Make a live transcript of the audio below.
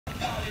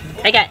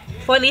I got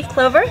 4-leaf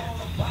clover.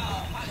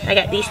 I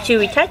got these 2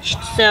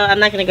 retouched, so I'm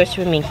not gonna go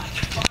swimming.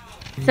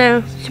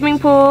 So, swimming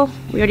pool,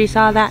 we already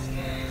saw that.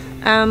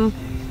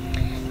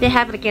 They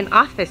have like an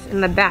office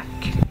in the back.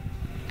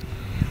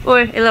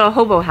 Or a little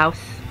hobo house.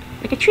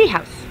 Like a tree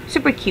house.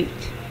 Super cute.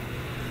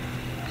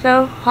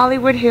 So,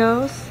 Hollywood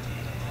Hills.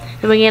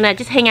 So we're gonna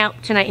just hang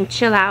out tonight and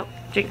chill out,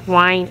 drink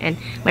wine, and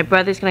my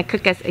brother's gonna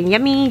cook us a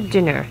yummy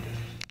dinner.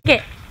 Look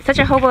at such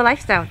a hobo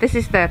lifestyle. This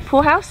is the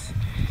pool house.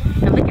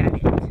 And look at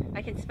it.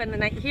 I can spend the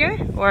night here,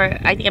 or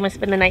I think I'm gonna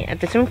spend the night at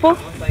the swimming pool.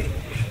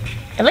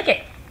 And look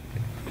at,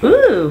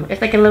 ooh,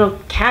 it's like a little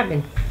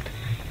cabin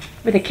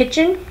with a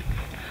kitchen.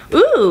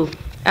 Ooh,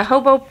 a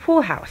hobo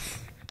pool house.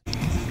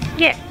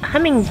 Get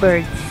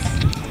hummingbirds.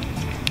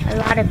 A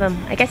lot of them.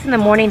 I guess in the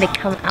morning they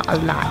come out a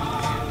lot.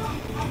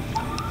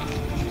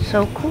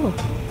 So cool.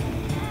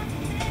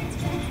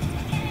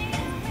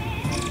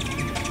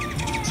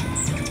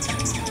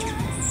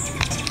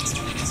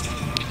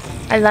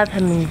 I love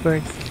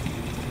hummingbirds.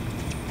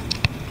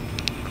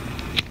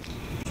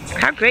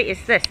 How great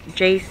is this?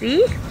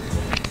 JC,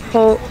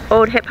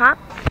 old hip hop,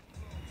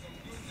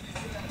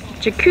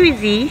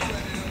 jacuzzi,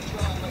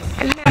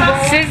 and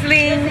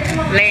sizzling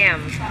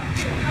lamb.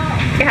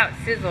 Look how it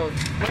sizzles.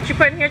 What you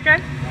put in here,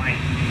 John?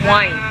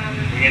 Wine.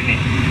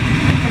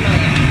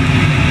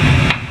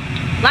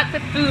 Lots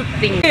of food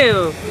things.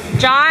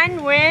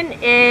 John Wynn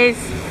is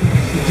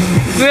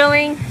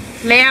grilling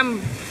lamb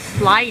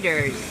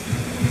sliders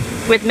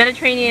with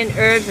Mediterranean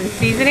herbs and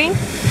seasoning.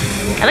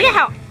 And look at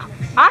how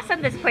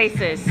awesome this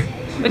place is.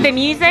 With the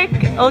music,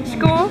 old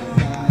school,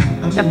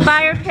 the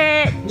fire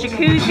pit,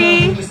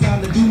 jacuzzi,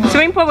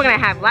 swimming pool. We're gonna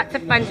have lots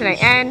of fun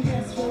tonight. And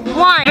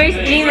wine. We're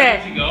eating the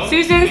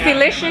Susan's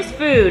delicious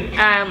food.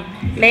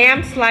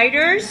 Lamb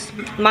sliders.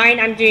 Mine,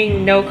 I'm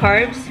doing no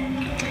carbs.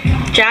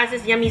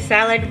 Jazz's yummy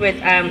salad with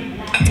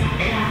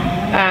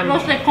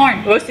roasted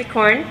corn. Roasted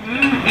corn.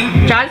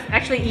 John's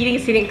actually eating,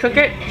 so he didn't cook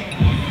it.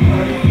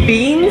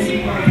 Beans.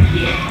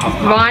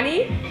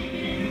 Ronnie.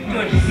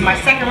 My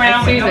second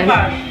round. Susan.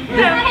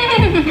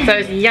 So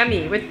it's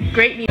yummy with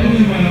great meat.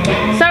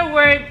 So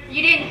we're.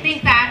 You didn't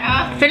think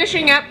that,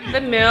 finishing up the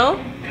meal.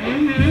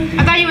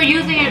 I thought you were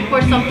using it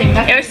for something.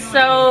 It was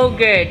so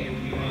good,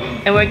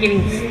 and we're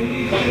getting.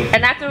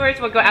 And afterwards,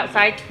 we'll go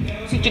outside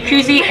to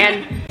jacuzzi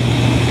and.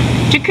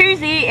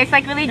 Jacuzzi, it's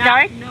like really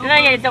dark. No,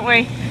 yeah, don't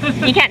worry.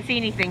 You can't see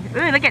anything.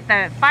 Ooh, look at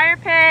the fire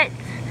pit.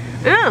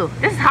 Ooh,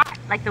 this is hot.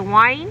 Like the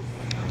wine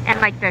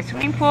and like the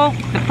swimming pool,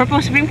 the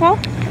purple swimming pool.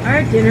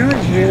 Our dinner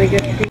was really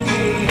good.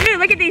 Ooh,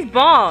 look at these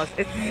balls.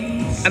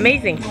 It's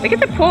amazing. Look at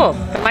the pool.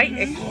 The light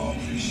is,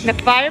 the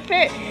fire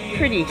pit,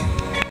 pretty.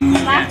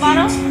 Last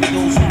bottle?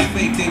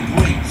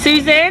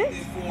 Susan,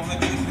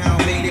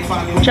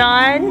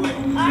 John,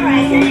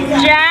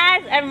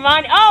 Jazz, and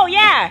Ronnie. Oh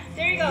yeah.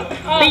 There you go.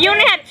 But you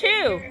only had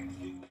 2.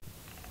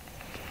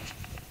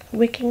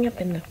 Waking up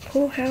in the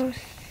pool house.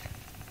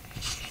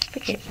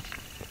 Look at,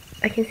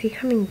 I can see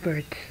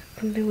hummingbirds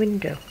from the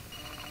window.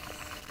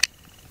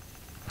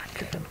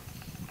 Lots of them.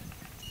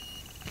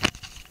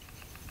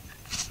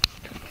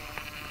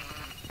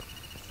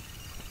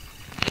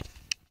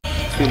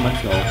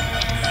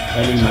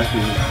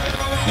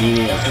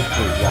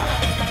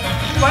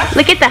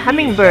 Look at the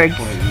hummingbirds.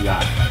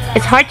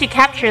 It's hard to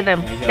capture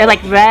them. They're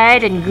like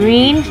red and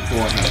green,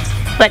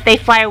 but they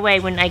fly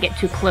away when I get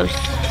too close.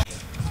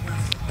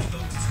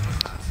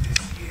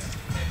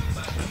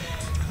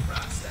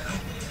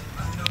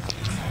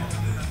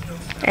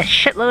 A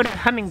shitload of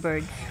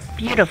hummingbirds.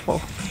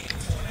 Beautiful.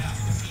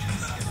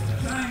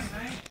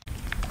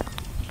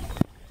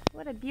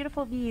 What a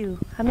beautiful view.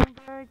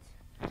 Hummingbirds,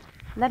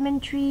 lemon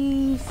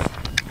trees,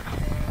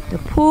 the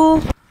pool.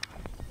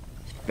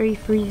 It's very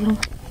freezing.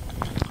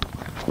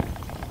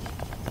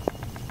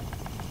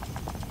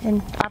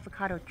 And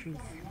avocado trees.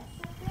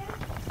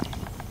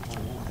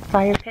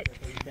 Fire pit.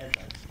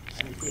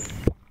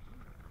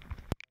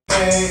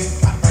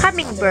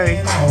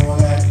 Hummingbirds.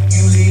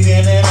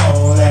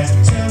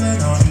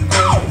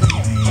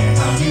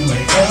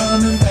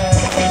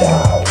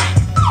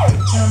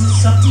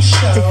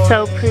 It's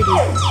so pretty.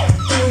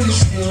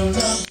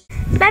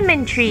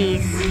 Lemon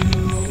trees.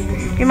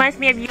 Reminds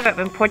me of Europe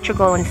and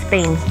Portugal and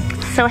Spain.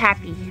 So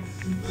happy.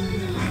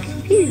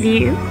 See the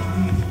view.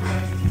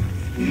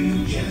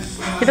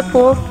 To the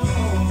pool.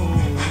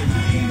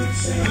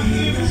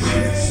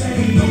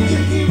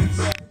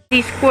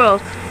 These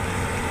squirrels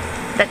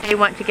that they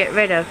want to get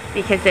rid of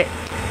because it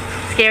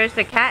scares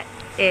the cat.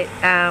 It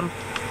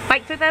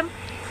fights with them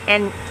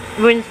and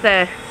ruins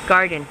the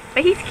garden.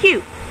 But he's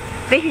cute.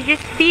 They should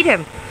just feed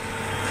him.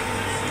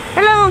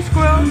 Hello,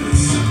 squirrel.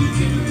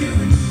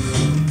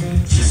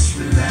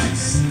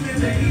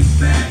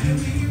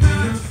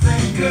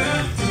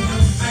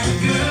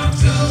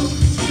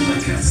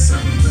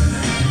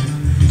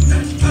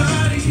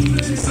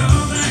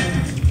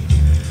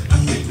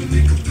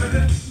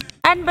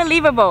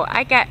 Unbelievable.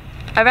 I got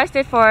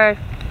arrested for,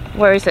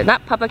 where is it?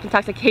 Not public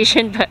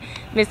intoxication, but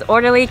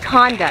disorderly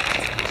conduct.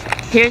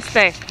 Here's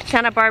the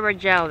Santa Barbara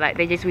jail that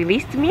they just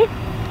released to me.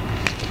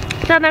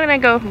 So I'm gonna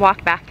go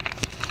walk back.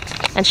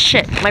 And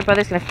shit, my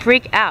brother's gonna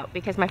freak out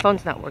because my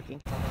phone's not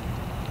working.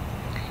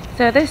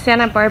 So this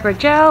Santa Barbara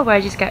gel where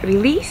I just got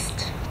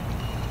released.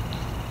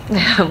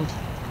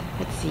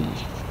 Let's see.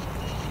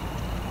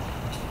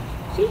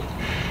 See?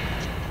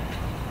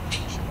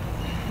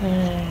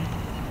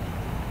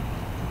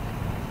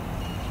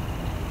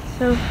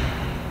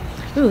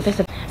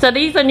 So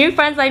these are new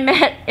friends I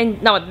met in,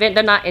 no,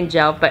 they're not in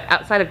gel, but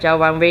outside of gel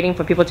while I'm waiting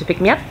for people to pick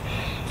me up.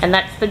 And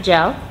that's the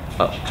gel,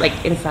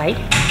 like inside.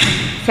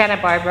 Santa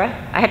Barbara.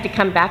 I had to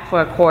come back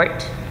for a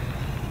court.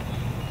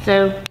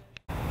 So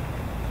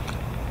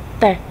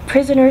the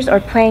prisoners are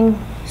playing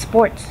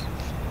sports.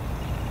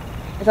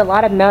 There's a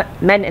lot of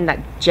men in that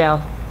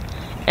jail.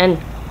 And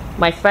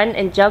my friend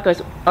in jail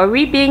goes, are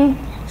we being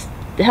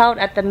held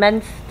at the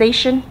men's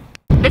station?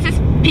 This is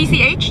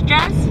PCH,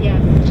 Jazz?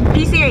 Yes.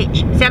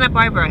 PCH, Santa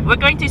Barbara. We're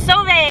going to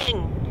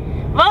Solvang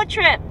road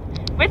trip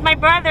with my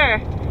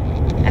brother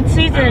and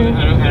Susan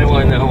I don't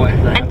want to know what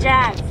that. and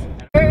Jazz.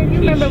 You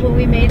remember when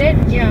we made it?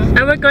 Yeah.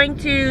 And we're going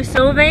to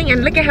Solvang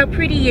and look at how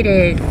pretty it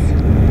is.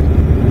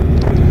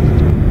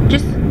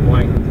 Just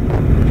Wine.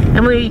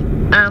 and we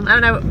I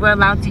don't know, we're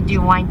allowed to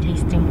do wine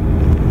tasting.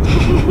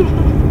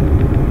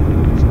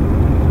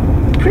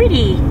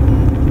 Pretty.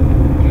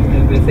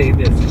 I'm gonna say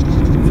this.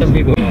 Some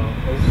people.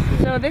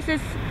 So this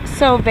is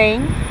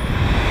Solvang.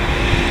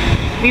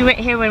 We went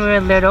here when we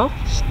were little.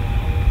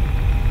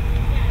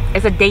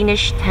 It's a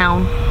Danish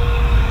town.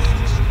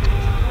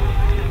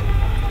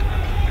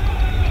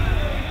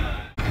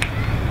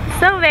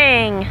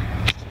 Solvang.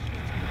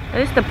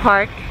 This is the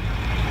park.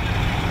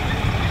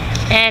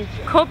 And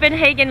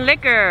Copenhagen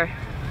liquor.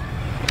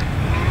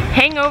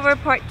 Hangover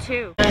Part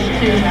 2.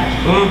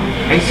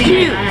 It's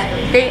cute.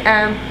 They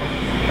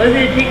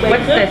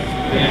what's this?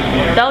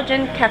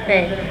 Belgian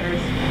cafe.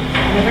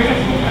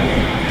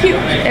 Cute.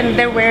 And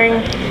they're wearing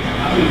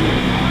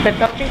the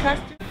Belgian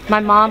costume. My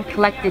mom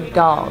collected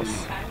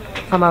dolls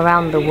from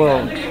around the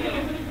world.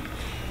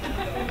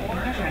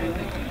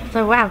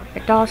 So wow, a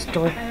doll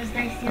store.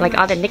 Like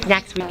all the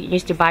knickknacks we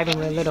used to buy when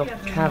we were little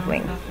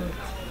traveling.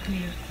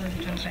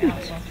 Cute.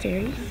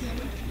 Fairies.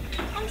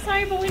 I'm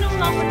sorry, but we don't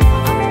know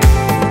what